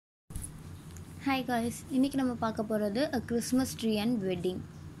Hi guys, இன்றைக்கி நம்ம பார்க்க போகிறது அ கிறிஸ்மஸ் ட்ரீ அண்ட் வெட்டிங்.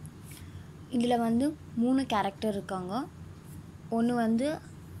 இதில் வந்து 3 கேரக்டர் இருக்காங்க. ஒன்று வந்து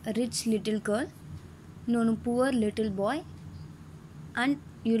ரிச் லிட்டில் கேர்ள், இன்னொன்று poor little boy and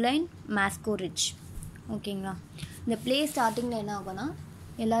யுலைன் Moscow rich. ஓகேங்களா? இந்த ப்ளே ஸ்டார்டிங்கில் என்ன ஆகும்னா,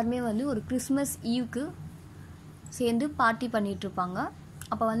 எல்லாருமே வந்து ஒரு கிறிஸ்மஸ் ஈவுக்கு சேர்ந்து பார்ட்டி பண்ணிகிட்ருப்பாங்க.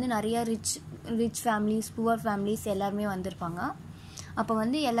 அப்போ வந்து நிறையா ரிச் ஃபேமிலிஸ், புவர் ஃபேமிலிஸ் எல்லாருமே வந்திருப்பாங்க. அப்போ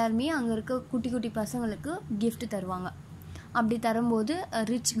வந்து எல்லாருமே அங்கே இருக்க குட்டி குட்டி பசங்களுக்கு கிஃப்ட் தருவாங்க. அப்படி தரும்போது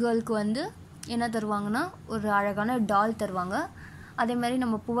ரிச் கேர்ளுக்கு வந்து என்ன தருவாங்கன்னா, ஒரு அழகான டால் தருவாங்க. அதே மாதிரி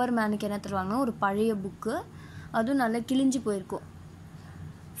நம்ம புவர் மேனுக்கு என்ன தருவாங்கன்னா, ஒரு பழைய புக்கு, அதுவும் நல்லா கிழிஞ்சு போயிருக்கும்.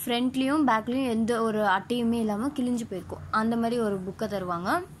 ஃப்ரண்ட்லேயும் பேக்லேயும் எந்த ஒரு அட்டையுமே இல்லாமல் கிழிஞ்சு போயிருக்கும். அந்த மாதிரி ஒரு புக்கை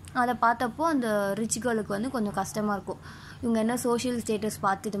தருவாங்க. அதை பார்த்தப்போ அந்த ரிச் கேர்ளுக்கு வந்து கொஞ்சம் கஷ்டமாக இருக்கும். இவங்க என்ன சோஷியல் ஸ்டேட்டஸ்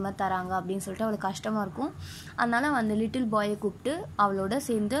பார்த்து இது மாதிரி தராங்க அப்படின்னு சொல்லிட்டு அவளுக்கு கஷ்டமாக இருக்கும். அதனால் அந்த லிட்டில் பாயை கூப்பிட்டு அவளோட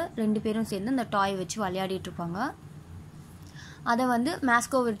சேர்ந்து 2 பேரும் சேர்ந்து அந்த டாயை வச்சு விளையாடிட்டுருப்பாங்க. அதை வந்து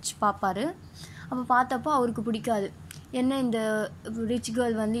மாஸ்கோ ரிச் பார்ப்பார். அப்போ பார்த்தப்போ அவருக்கு பிடிக்காது. என்ன இந்த ரிச்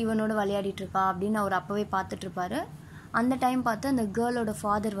கேர்ள் வந்து இவனோட விளையாடிட்டுருக்கா அப்படின்னு அவர் அப்போவே பார்த்துட்ருப்பாரு. அந்த டைம் பார்த்து அந்த கேர்ளோட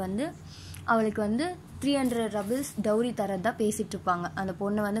ஃபாதர் வந்து அவளுக்கு வந்து 300 ரபிள்ஸ் டவுரி தரதான் பேசிகிட்டு இருப்பாங்க. அந்த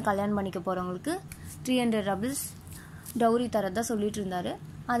பொண்ணை வந்து கல்யாணம் பண்ணிக்க போகிறவங்களுக்கு 300 ரபிள்ஸ் டவுரி தரதான் சொல்லிட்டு இருந்தார்.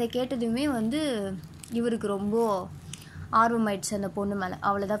 அதை கேட்டதுமே வந்து இவருக்கு ரொம்ப ஆர்வமாயிடுச்சு அந்த பொண்ணு மேலே.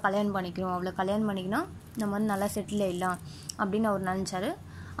 அவளை தான் கல்யாணம் பண்ணிக்கணும், அவளை கல்யாணம் பண்ணிக்கினா நம்ம வந்து நல்லா செட்டில் ஆகிடலாம் அப்படின்னு அவர் நினச்சார்.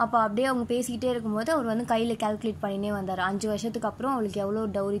 அப்போ அப்படியே அவங்க பேசிக்கிட்டே இருக்கும்போது அவர் வந்து கையில் கால்குலேட் பண்ணினே வந்தார். 5 வருஷத்துக்கு அப்புறம் அவளுக்கு எவ்வளோ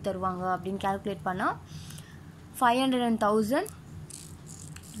டவுரி தருவாங்க அப்படின்னு கால்குலேட் பண்ணால் 500,000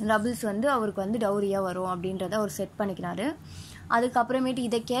 ரபிள்ஸ் வந்து அவருக்கு வந்து டவுரியாக வரும் அப்படின்றத அவர் செட் பண்ணிக்கிறாரு. அதுக்கப்புறமேட்டு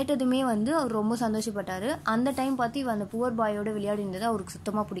இதை கேட்டதுமே வந்து அவர் ரொம்ப சந்தோஷப்பட்டார். அந்த டைம் பார்த்து இவன் அந்த புவர் பாயோட விளையாடினது அவருக்கு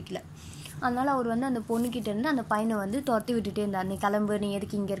சுத்தமாக பிடிக்கல. அதனால் அவர் வந்து அந்த பொண்ணுக்கிட்டேருந்து அந்த பையனை வந்து துரத்தி விட்டுட்டே இருந்தார். நீ கிளம்பு, நீ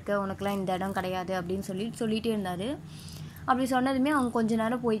எதுக்கு இங்கே இருக்க, உனக்குலாம் இந்த இடம் கிடையாது அப்படின்னு சொல்லிகிட்டே இருந்தார். அப்படி சொன்னதுமே அவங்க கொஞ்ச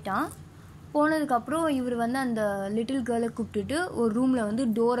நேரம் போயிட்டான். போனதுக்கப்புறம் இவர் வந்து அந்த லிட்டில் கேர்ளை கூப்பிட்டுட்டு ஒரு ரூமில் வந்து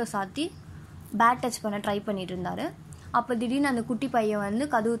டோரை சாத்தி பேட் டச் பண்ண ட்ரை பண்ணிட்டு இருந்தார். அப்போ திடீர்னு அந்த குட்டி பையன் வந்து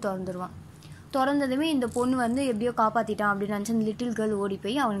கதவு திறந்துடுவான். திறந்ததுமே இந்த பொண்ணு வந்து எப்படியோ காப்பாற்றிட்டான் அப்படின்னு நினச்சி அந்த லிட்டில் கேர்ள் ஓடி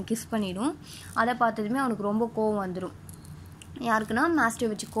போய் அவனுக்கு கிஸ் பண்ணிடும். அதை பார்த்ததுமே அவனுக்கு ரொம்ப கோவம் வந்துடும். யாருக்குன்னா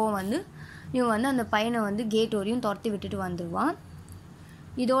மாஸ்டர் வச்சு கோவம் வந்து இவன் வந்து அந்த பையனை வந்து கேட் வரையும் துரத்தி விட்டுட்டு வந்துடுவான்.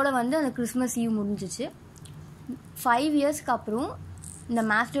 இதோட வந்து அந்த கிறிஸ்மஸ் ஈவ் முடிஞ்சிச்சு. 5 இயர்ஸ்க்கு அப்புறம் இந்த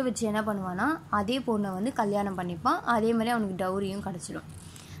மாஸ்டர் வச்சு என்ன பண்ணுவான்னா, அதே பொண்ணை வந்து கல்யாணம் பண்ணிப்பான். அதே மாதிரி அவனுக்கு டவுரியும் கிடச்சிடும்.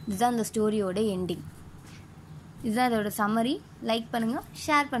 இதுதான் இந்த ஸ்டோரியோட எண்டிங். இதுதான் இதோட சம்மரி. லைக் பண்ணுங்கள்,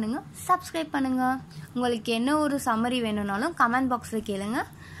 ஷேர் பண்ணுங்கள், சப்ஸ்கிரைப் பண்ணுங்கள். உங்களுக்கு என்ன ஒரு சம்மரி வேணும்னாலும் கமெண்ட் பாக்ஸில் கேளுங்க.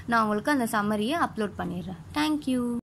 நான் உங்களுக்கு அந்த சம்மரியை அப்லோட் பண்ணிடுறேன். தேங்க்யூ.